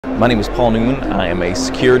My name is Paul Newman. I am a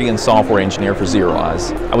security and software engineer for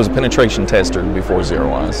ZeroEyes. I was a penetration tester before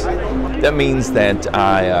ZeroEyes. That means that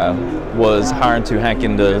I was hired to hack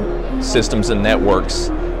into systems and networks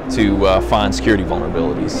to find security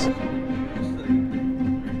vulnerabilities.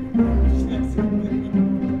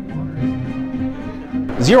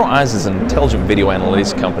 ZeroEyes is an intelligent video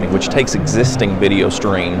analytics company which takes existing video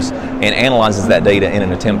streams and analyzes that data in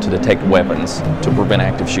an attempt to detect weapons to prevent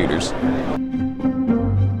active shooters.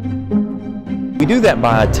 We do that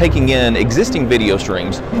by taking in existing video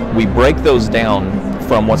streams. We break those down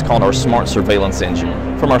from what's called our smart surveillance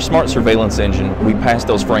engine. From our smart surveillance engine, we pass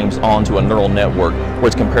those frames onto a neural network where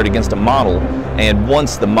it's compared against a model, and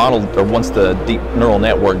once the deep neural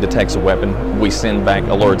network detects a weapon, we send back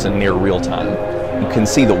alerts in near real time. We can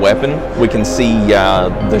see the weapon, we can see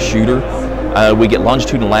the shooter, we get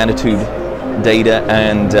longitude and latitude data,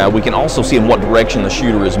 and we can also see in what direction the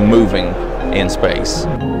shooter is moving in space.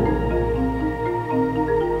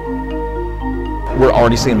 We're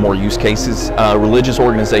already seeing more use cases. Religious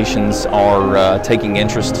organizations are taking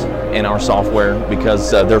interest in our software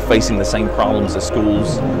because they're facing the same problems as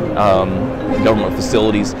schools, government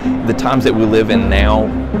facilities. The times that we live in now,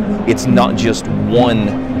 it's not just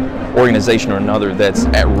one organization or another that's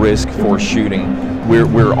at risk for shooting.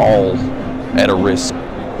 We're all at a risk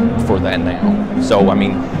for that now. So, I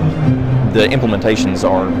mean, the implementations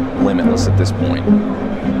are limitless at this point.